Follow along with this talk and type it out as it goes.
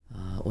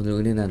오늘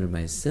은혜 나눌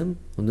말씀,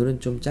 오늘은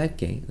좀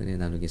짧게 은혜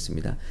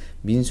나누겠습니다.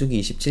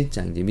 민수기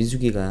 27장, 이제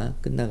민수기가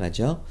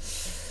끝나가죠.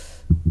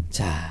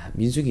 자,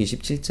 민수기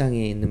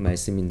 27장에 있는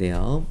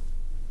말씀인데요.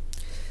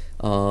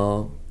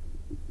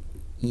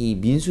 이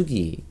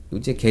민수기,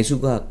 이제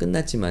개수가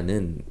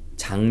끝났지만은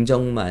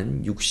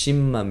장정만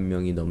 60만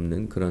명이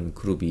넘는 그런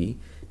그룹이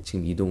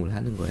지금 이동을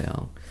하는 거예요.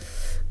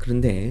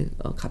 그런데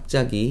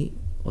갑자기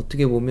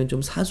어떻게 보면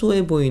좀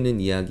사소해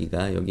보이는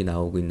이야기가 여기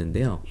나오고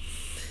있는데요.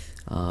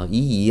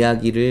 이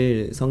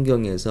이야기를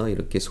성경에서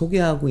이렇게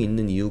소개하고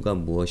있는 이유가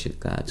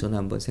무엇일까? 저는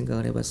한번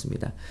생각을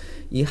해봤습니다.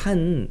 이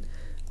한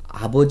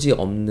아버지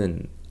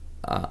없는,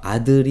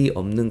 아들이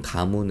없는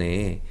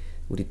가문에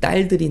우리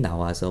딸들이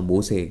나와서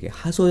모세에게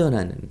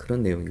하소연하는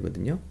그런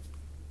내용이거든요.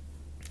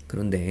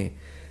 그런데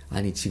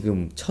아니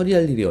지금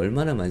처리할 일이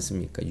얼마나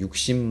많습니까?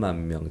 60만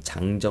명,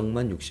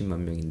 장정만 60만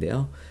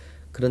명인데요.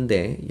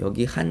 그런데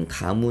여기 한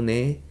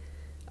가문에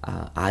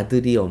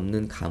아들이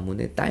없는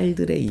가문의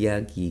딸들의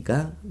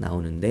이야기가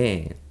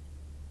나오는데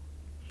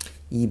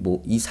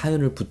이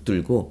사연을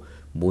붙들고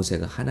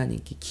모세가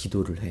하나님께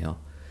기도를 해요.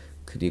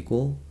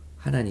 그리고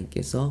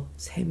하나님께서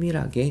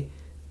세밀하게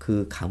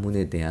그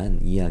가문에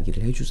대한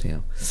이야기를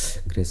해주세요.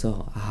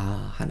 그래서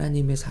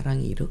하나님의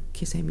사랑이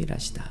이렇게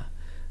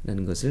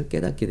세밀하시다라는 것을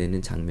깨닫게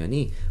되는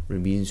장면이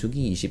오늘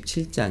민수기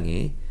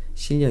 27장에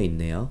실려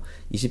있네요.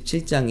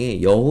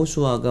 27장에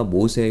여호수아가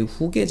모세의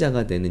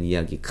후계자가 되는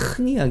이야기,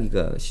 큰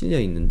이야기가 실려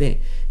있는데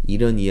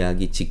이런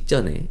이야기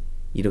직전에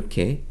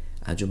이렇게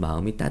아주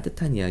마음이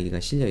따뜻한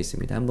이야기가 실려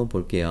있습니다. 한번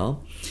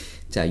볼게요.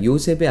 자,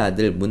 요셉의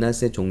아들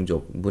므낫세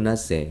종족,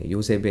 므낫세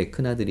요셉의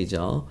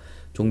큰아들이죠.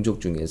 종족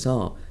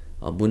중에서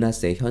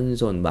므낫세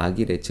현손,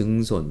 마길의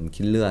증손,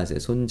 길르앗의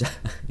손자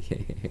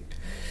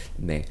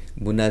네,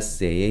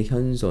 므낫세의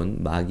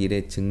현손,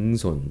 마길의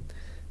증손,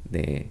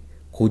 네,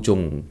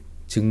 고종,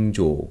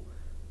 증조,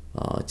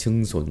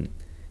 증손,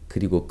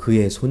 그리고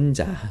그의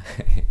손자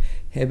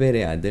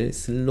헤벨의 아들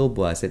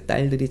슬로브앗의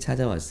딸들이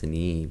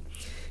찾아왔으니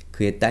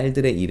그의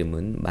딸들의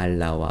이름은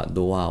말라와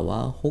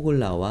노아와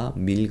호글라와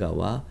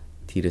밀가와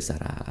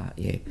디르사라.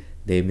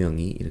 네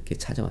명이 이렇게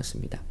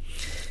찾아왔습니다.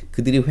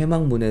 그들이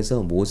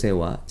회막문에서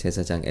모세와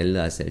제사장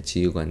엘르아셀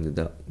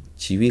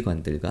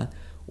지휘관들과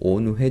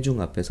온 회중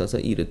앞에 서서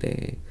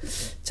이르되,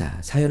 자,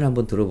 사연을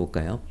한번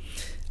들어볼까요?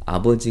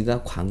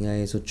 아버지가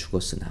광야에서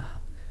죽었으나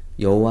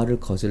여호와를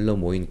거슬러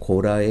모인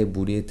고라의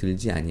무리에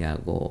들지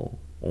아니하고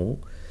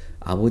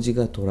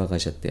아버지가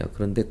돌아가셨대요.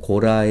 그런데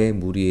고라의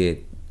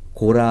무리에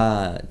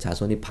고라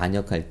자손이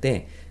반역할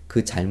때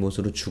그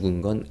잘못으로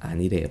죽은 건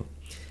아니래요.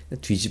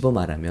 뒤집어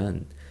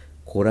말하면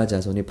고라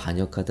자손이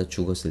반역하다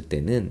죽었을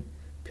때는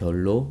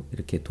별로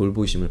이렇게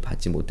돌보심을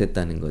받지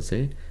못했다는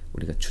것을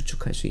우리가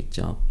추측할 수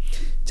있죠.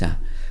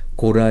 자,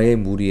 고라의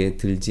무리에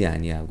들지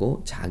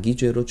아니하고 자기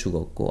죄로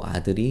죽었고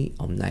아들이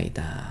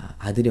없나이다.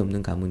 아들이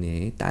없는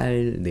가문에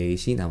딸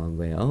넷이 남은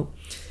거예요.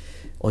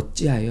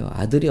 어찌하여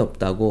아들이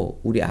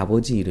없다고 우리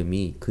아버지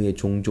이름이 그의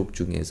종족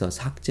중에서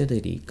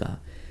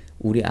삭제되리이까?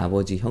 우리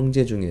아버지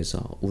형제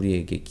중에서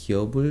우리에게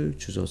기업을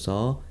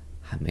주소서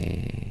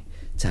하매.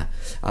 자,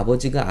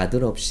 아버지가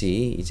아들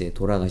없이 이제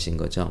돌아가신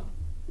거죠.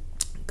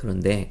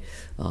 그런데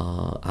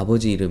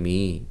아버지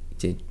이름이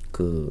이제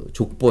그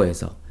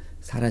족보에서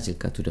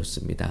사라질까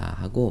두렵습니다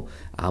하고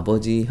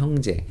아버지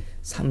형제,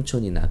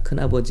 삼촌이나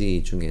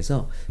큰아버지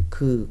중에서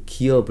그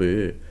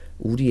기업을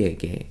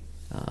우리에게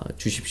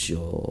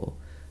주십시오.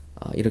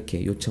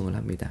 이렇게 요청을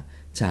합니다.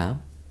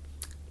 자,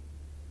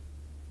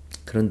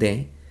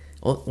 그런데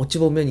어찌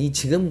보면 이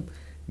지금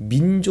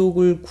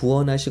민족을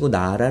구원하시고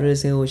나라를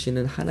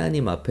세우시는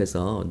하나님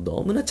앞에서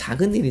너무나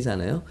작은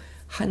일이잖아요.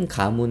 한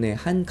가문의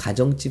한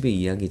가정집의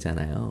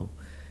이야기잖아요.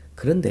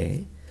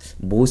 그런데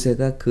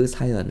모세가 그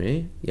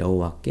사연을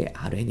여호와께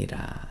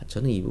아뢰니라.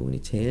 저는 이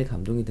부분이 제일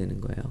감동이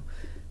되는 거예요.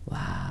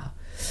 와.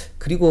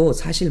 그리고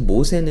사실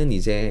모세는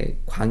이제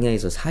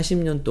광야에서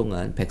 40년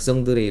동안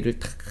백성들의 일을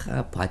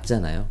다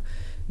봤잖아요.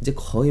 이제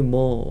거의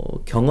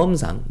뭐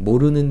경험상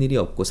모르는 일이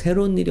없고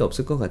새로운 일이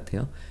없을 것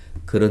같아요.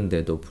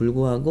 그런데도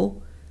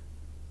불구하고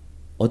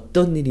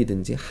어떤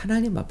일이든지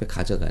하나님 앞에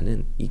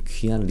가져가는 이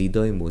귀한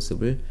리더의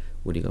모습을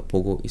우리가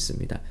보고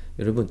있습니다.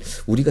 여러분,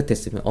 우리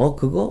같았으면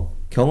그거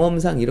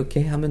경험상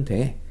이렇게 하면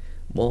돼.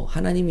 뭐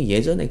하나님이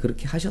예전에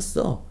그렇게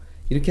하셨어.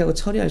 이렇게 하고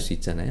처리할 수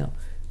있잖아요.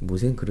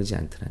 모세는 그러지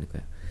않더라는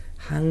거예요.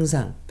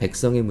 항상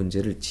백성의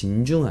문제를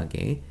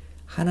진중하게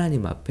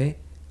하나님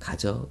앞에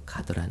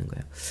가져가더라는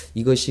거예요.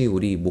 이것이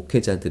우리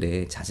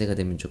목회자들의 자세가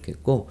되면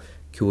좋겠고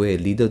교회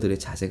리더들의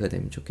자세가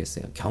되면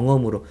좋겠어요.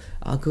 경험으로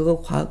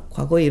그거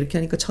과거에 이렇게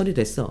하니까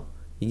처리됐어.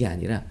 이게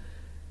아니라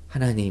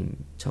하나님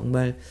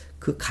정말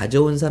그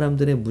가져온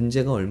사람들의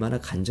문제가 얼마나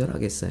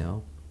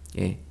간절하겠어요.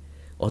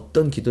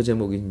 어떤 기도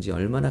제목인지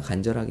얼마나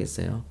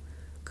간절하겠어요.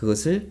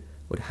 그것을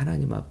우리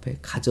하나님 앞에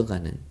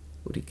가져가는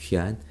우리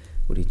귀한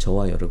우리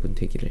저와 여러분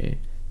되기를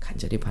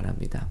간절히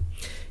바랍니다.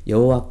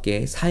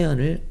 여호와께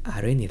사연을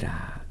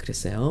아뢰니라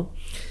그랬어요.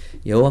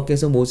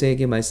 여호와께서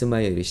모세에게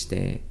말씀하여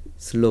이르시되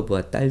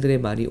슬로브와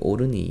딸들의 말이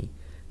옳으니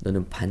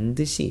너는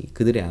반드시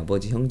그들의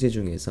아버지 형제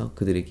중에서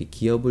그들에게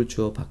기업을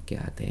주어 받게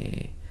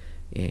하되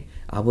예,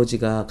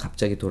 아버지가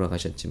갑자기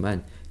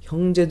돌아가셨지만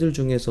형제들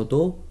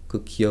중에서도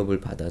그 기업을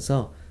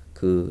받아서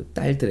그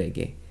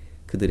딸들에게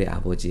그들의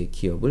아버지의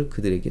기업을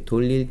그들에게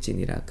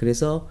돌릴지니라.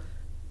 그래서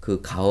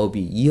그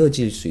가업이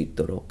이어질 수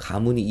있도록,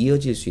 가문이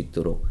이어질 수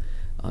있도록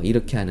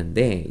이렇게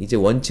하는데, 이제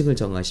원칙을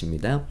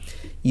정하십니다.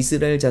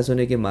 이스라엘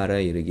자손에게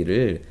말하여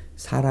이르기를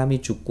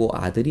사람이 죽고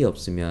아들이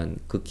없으면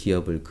그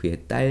기업을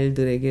그의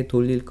딸들에게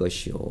돌릴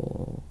것이요.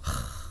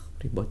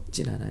 우리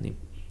멋진 하나님.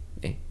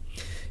 네.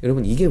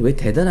 여러분, 이게 왜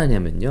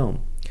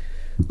대단하냐면요,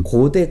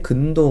 고대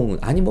근동,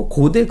 아니 뭐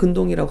고대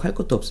근동이라고 할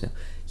것도 없어요.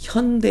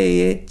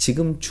 현대의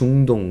지금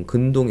중동,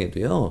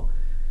 근동에도요,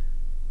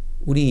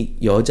 우리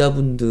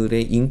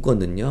여자분들의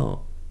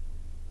인권은요,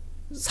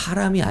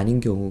 사람이 아닌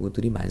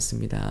경우들이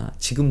많습니다.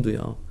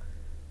 지금도요.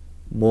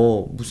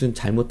 뭐 무슨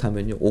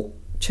잘못하면요,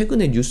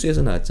 최근에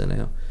뉴스에서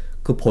나왔잖아요.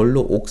 그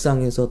벌로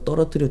옥상에서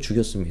떨어뜨려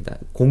죽였습니다.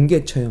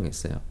 공개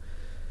처형했어요.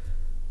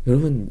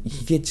 여러분,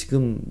 이게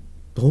지금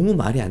너무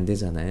말이 안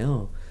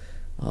되잖아요.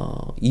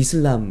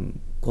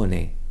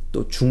 이슬람권에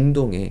또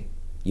중동의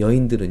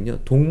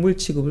여인들은요, 동물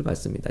취급을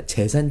받습니다.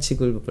 재산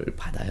취급을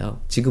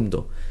받아요.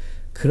 지금도.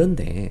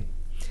 그런데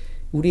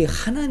우리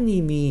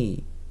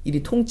하나님이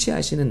이리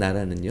통치하시는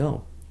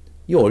나라는요,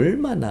 이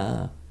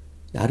얼마나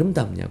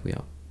아름답냐고요.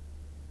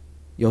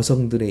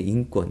 여성들의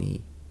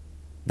인권이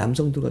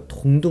남성들과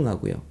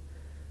동등하고요,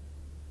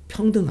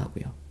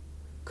 평등하고요.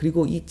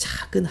 그리고 이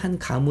작은 한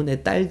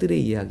가문의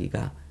딸들의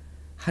이야기가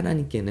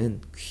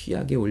하나님께는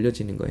귀하게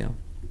올려지는 거예요.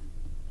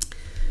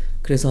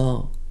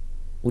 그래서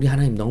우리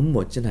하나님 너무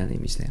멋진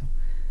하나님이세요.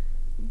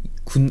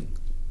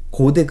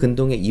 고대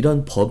근동에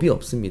이런 법이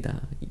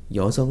없습니다.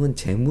 여성은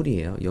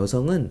재물이에요.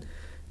 여성은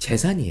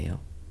재산이에요.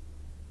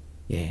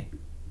 예,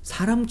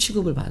 사람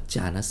취급을 받지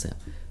않았어요.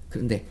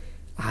 그런데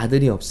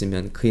아들이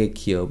없으면 그의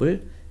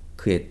기업을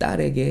그의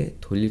딸에게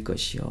돌릴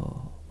것이요.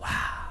 와,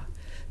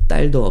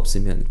 딸도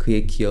없으면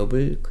그의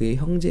기업을 그의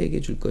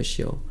형제에게 줄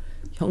것이요.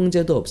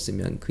 형제도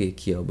없으면 그의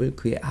기업을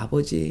그의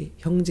아버지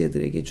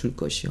형제들에게 줄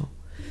것이요.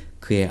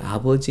 그의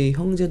아버지의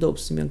형제도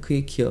없으면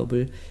그의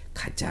기업을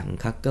가장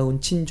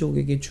가까운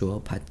친족에게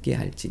주어 받게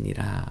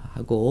할지니라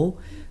하고,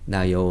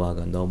 나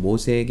여호와가 너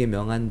모세에게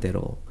명한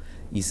대로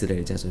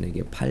이스라엘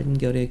자손에게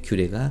판결의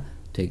규례가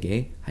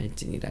되게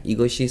할지니라.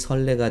 이것이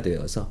선례가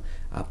되어서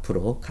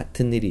앞으로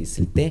같은 일이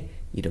있을 때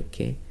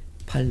이렇게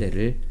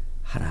판례를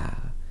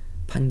하라,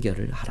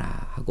 판결을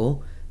하라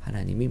하고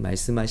하나님이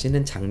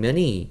말씀하시는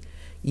장면이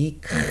이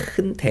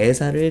큰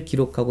대사를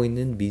기록하고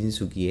있는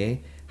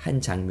민수기의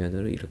한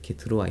장면으로 이렇게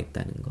들어와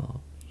있다는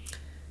거.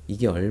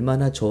 이게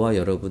얼마나 저와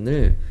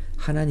여러분을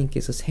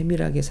하나님께서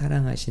세밀하게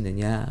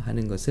사랑하시느냐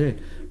하는 것을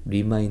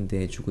리마인드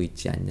해주고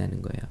있지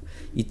않냐는 거예요.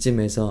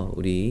 이쯤에서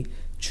우리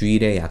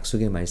주일의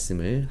약속의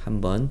말씀을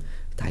한번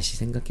다시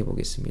생각해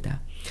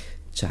보겠습니다.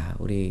 자,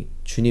 우리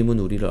주님은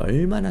우리를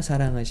얼마나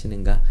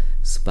사랑하시는가.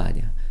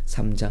 스바냐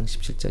 3장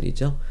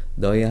 17절이죠.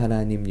 너의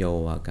하나님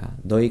여호와가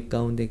너희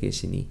가운데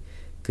계시니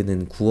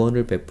그는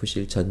구원을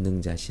베푸실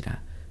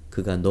전능자시라.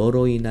 그가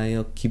너로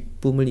인하여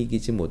기쁨을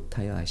이기지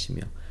못하여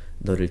하시며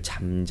너를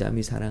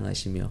잠잠히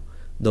사랑하시며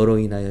너로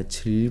인하여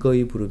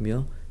즐거이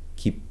부르며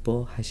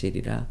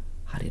기뻐하시리라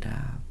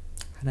하리라.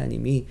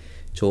 하나님이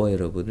저와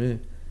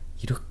여러분을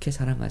이렇게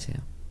사랑하세요.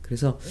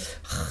 그래서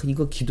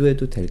이거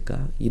기도해도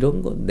될까?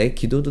 이런 거 내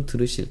기도도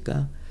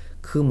들으실까?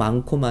 그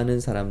많고 많은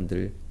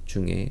사람들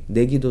중에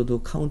내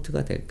기도도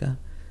카운트가 될까?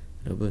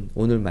 여러분,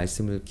 오늘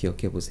말씀을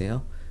기억해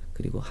보세요.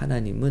 그리고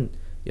하나님은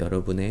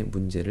여러분의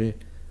문제를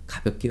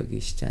가볍게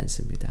여기시지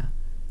않습니다.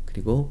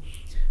 그리고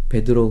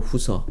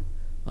베드로전서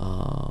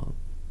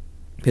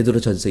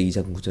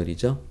 2장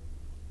 9절이죠.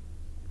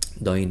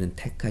 너희는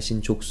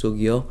택하신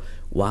족속이요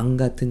왕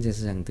같은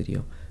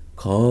제사장들이요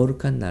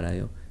거룩한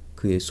나라요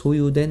그의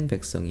소유된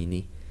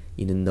백성이니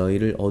이는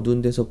너희를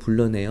어두운 데서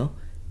불러내어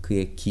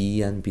그의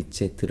기이한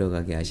빛에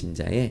들어가게 하신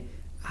자의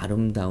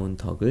아름다운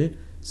덕을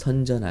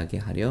선전하게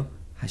하려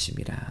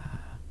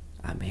하심이라.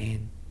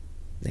 아멘.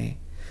 네,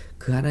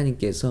 그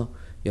하나님께서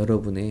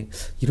여러분의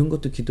이런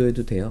것도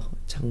기도해도 돼요.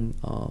 참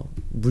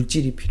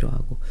물질이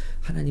필요하고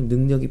하나님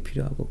능력이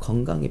필요하고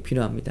건강이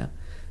필요합니다.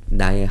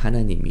 나의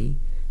하나님이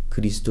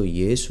그리스도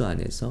예수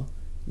안에서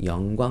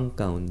영광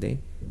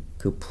가운데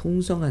그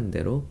풍성한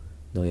대로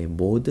너의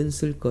모든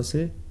쓸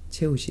것을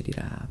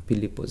채우시리라.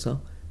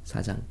 빌립보서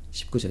 4장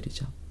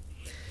 19절이죠.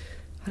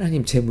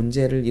 하나님, 제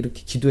문제를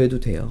이렇게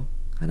기도해도 돼요.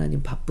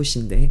 하나님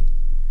바쁘신데,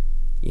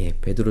 예,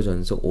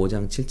 베드로전서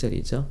 5장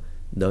 7절이죠.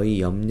 너희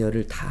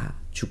염려를 다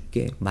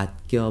주께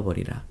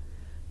맡겨버리라.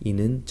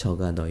 이는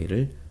저가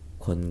너희를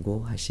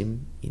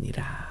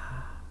권고하심이니라.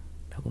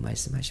 라고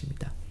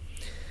말씀하십니다.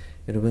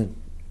 여러분,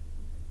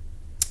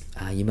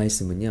 이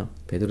말씀은요,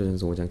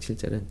 베드로전서 5장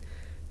 7절은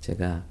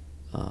제가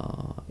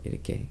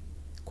이렇게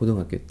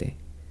고등학교 때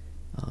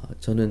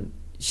저는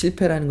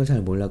실패라는 걸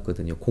잘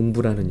몰랐거든요.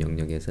 공부라는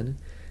영역에서는.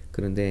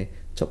 그런데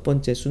첫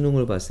번째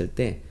수능을 봤을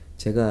때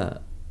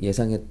제가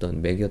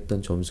예상했던,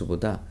 매겼던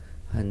점수보다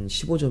한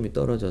 15점이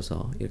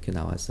떨어져서 이렇게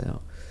나왔어요.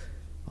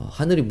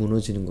 하늘이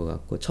무너지는 것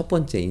같고, 첫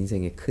번째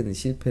인생의 큰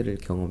실패를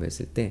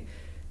경험했을 때,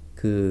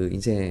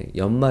 이제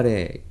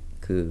연말에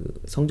그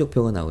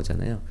성적표가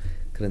나오잖아요.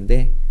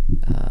 그런데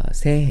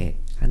새해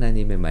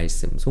하나님의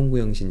말씀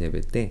송구영신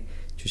예배 때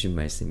주신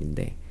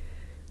말씀인데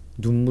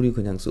눈물이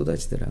그냥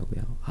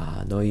쏟아지더라고요.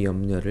 너희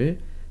염려를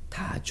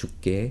다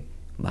주께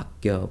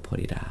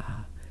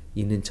맡겨버리라.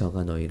 이는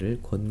저가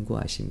너희를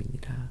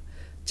권고하심이니라.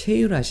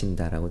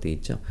 체휼하신다라고 돼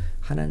있죠.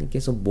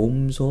 하나님께서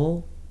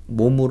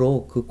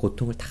몸으로 그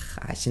고통을 다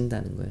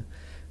아신다는 거예요.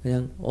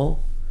 그냥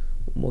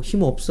뭐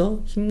힘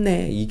없어?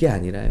 힘내. 이게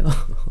아니라요.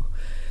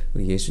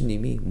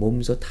 예수님이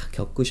몸소 다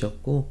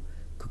겪으셨고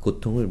그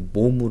고통을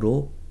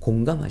몸으로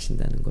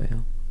공감하신다는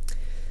거예요.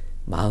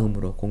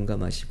 마음으로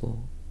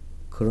공감하시고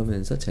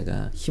그러면서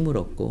제가 힘을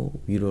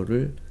얻고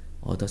위로를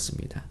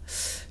얻었습니다.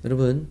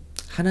 여러분,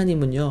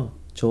 하나님은요,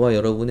 저와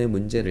여러분의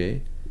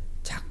문제를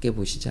작게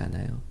보시지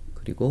않아요.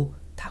 그리고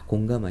다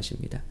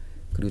공감하십니다.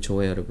 그리고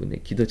저와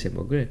여러분의 기도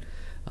제목을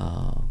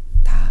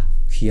다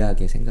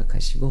귀하게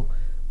생각하시고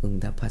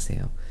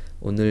응답하세요.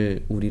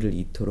 오늘 우리를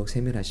이토록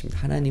세밀하십니다.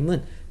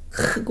 하나님은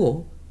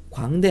크고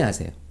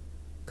광대하세요.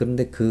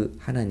 그런데 그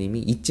하나님이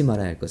잊지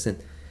말아야 할 것은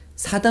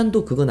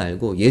사단도 그건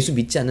알고 예수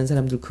믿지 않는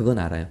사람들 그건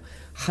알아요.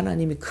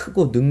 하나님이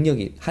크고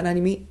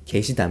하나님이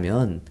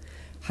계시다면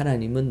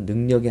하나님은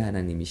능력의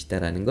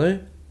하나님이시다라는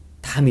걸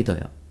다 믿어요.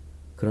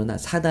 그러나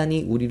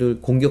사단이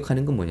우리를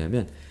공격하는 건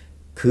뭐냐면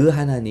그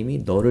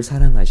하나님이 너를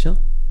사랑하셔?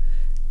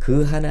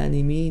 그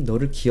하나님이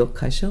너를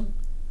기억하셔?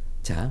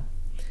 자,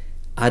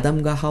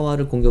 아담과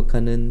하와를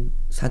공격하는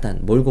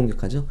사단, 뭘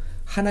공격하죠?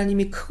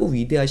 하나님이 크고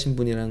위대하신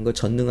분이라는 거,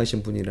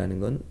 전능하신 분이라는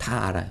건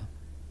다 알아요.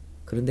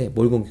 그런데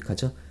뭘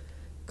공격하죠?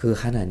 그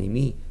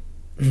하나님이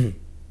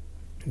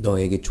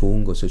너에게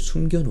좋은 것을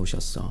숨겨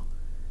놓으셨어.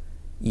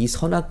 이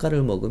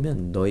선악과를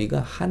먹으면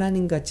너희가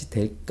하나님같이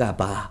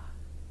될까봐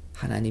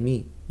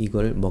하나님이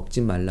이걸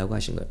먹지 말라고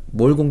하신 거예요.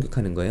 뭘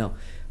공격하는 거예요?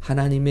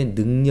 하나님의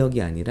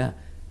능력이 아니라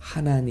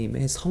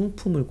하나님의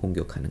성품을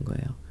공격하는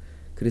거예요.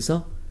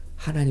 그래서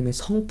하나님의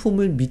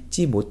성품을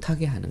믿지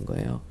못하게 하는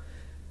거예요.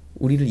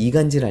 우리를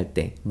이간질할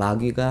때,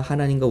 마귀가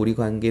하나님과 우리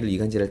관계를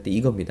이간질할 때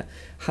이겁니다.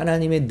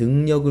 하나님의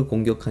능력을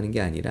공격하는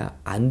게 아니라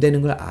안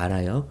되는 걸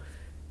알아요.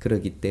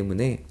 그렇기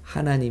때문에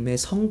하나님의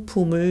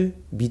성품을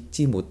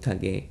믿지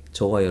못하게,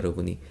 저와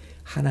여러분이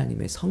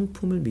하나님의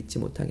성품을 믿지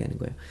못하게 하는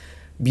거예요.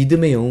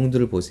 믿음의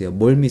영웅들을 보세요.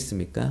 뭘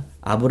믿습니까?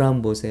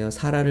 아브라함 보세요.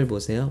 사라를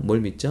보세요.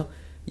 뭘 믿죠?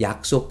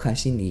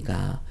 약속하신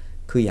이가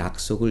그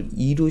약속을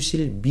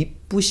이루실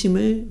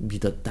믿부심을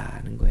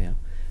믿었다는 거예요.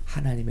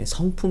 하나님의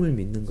성품을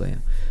믿는 거예요.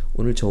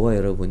 오늘 저와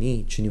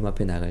여러분이 주님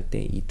앞에 나갈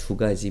때 이 두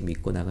가지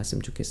믿고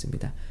나갔으면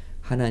좋겠습니다.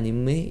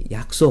 하나님의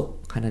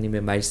약속,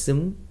 하나님의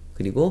말씀,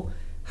 그리고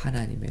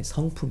하나님의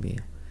성품이에요.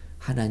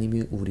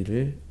 하나님이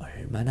우리를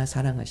얼마나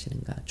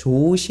사랑하시는가.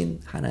 좋으신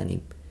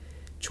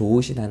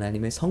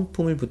하나님의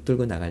성품을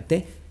붙들고 나갈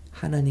때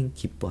하나님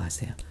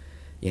기뻐하세요.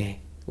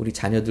 우리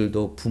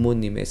자녀들도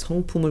부모님의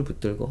성품을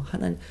붙들고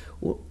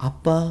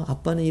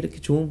아빠는 이렇게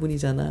좋은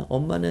분이잖아.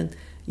 엄마는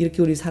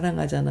이렇게 우리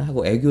사랑하잖아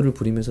하고 애교를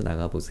부리면서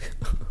나가보세요.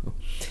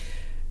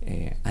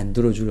 안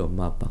들어줄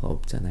엄마 아빠가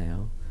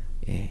없잖아요.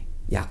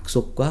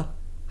 약속과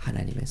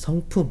하나님의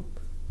성품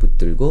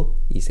붙들고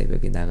이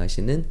새벽에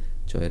나가시는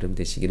저 여러분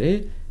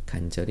되시기를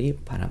간절히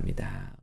바랍니다.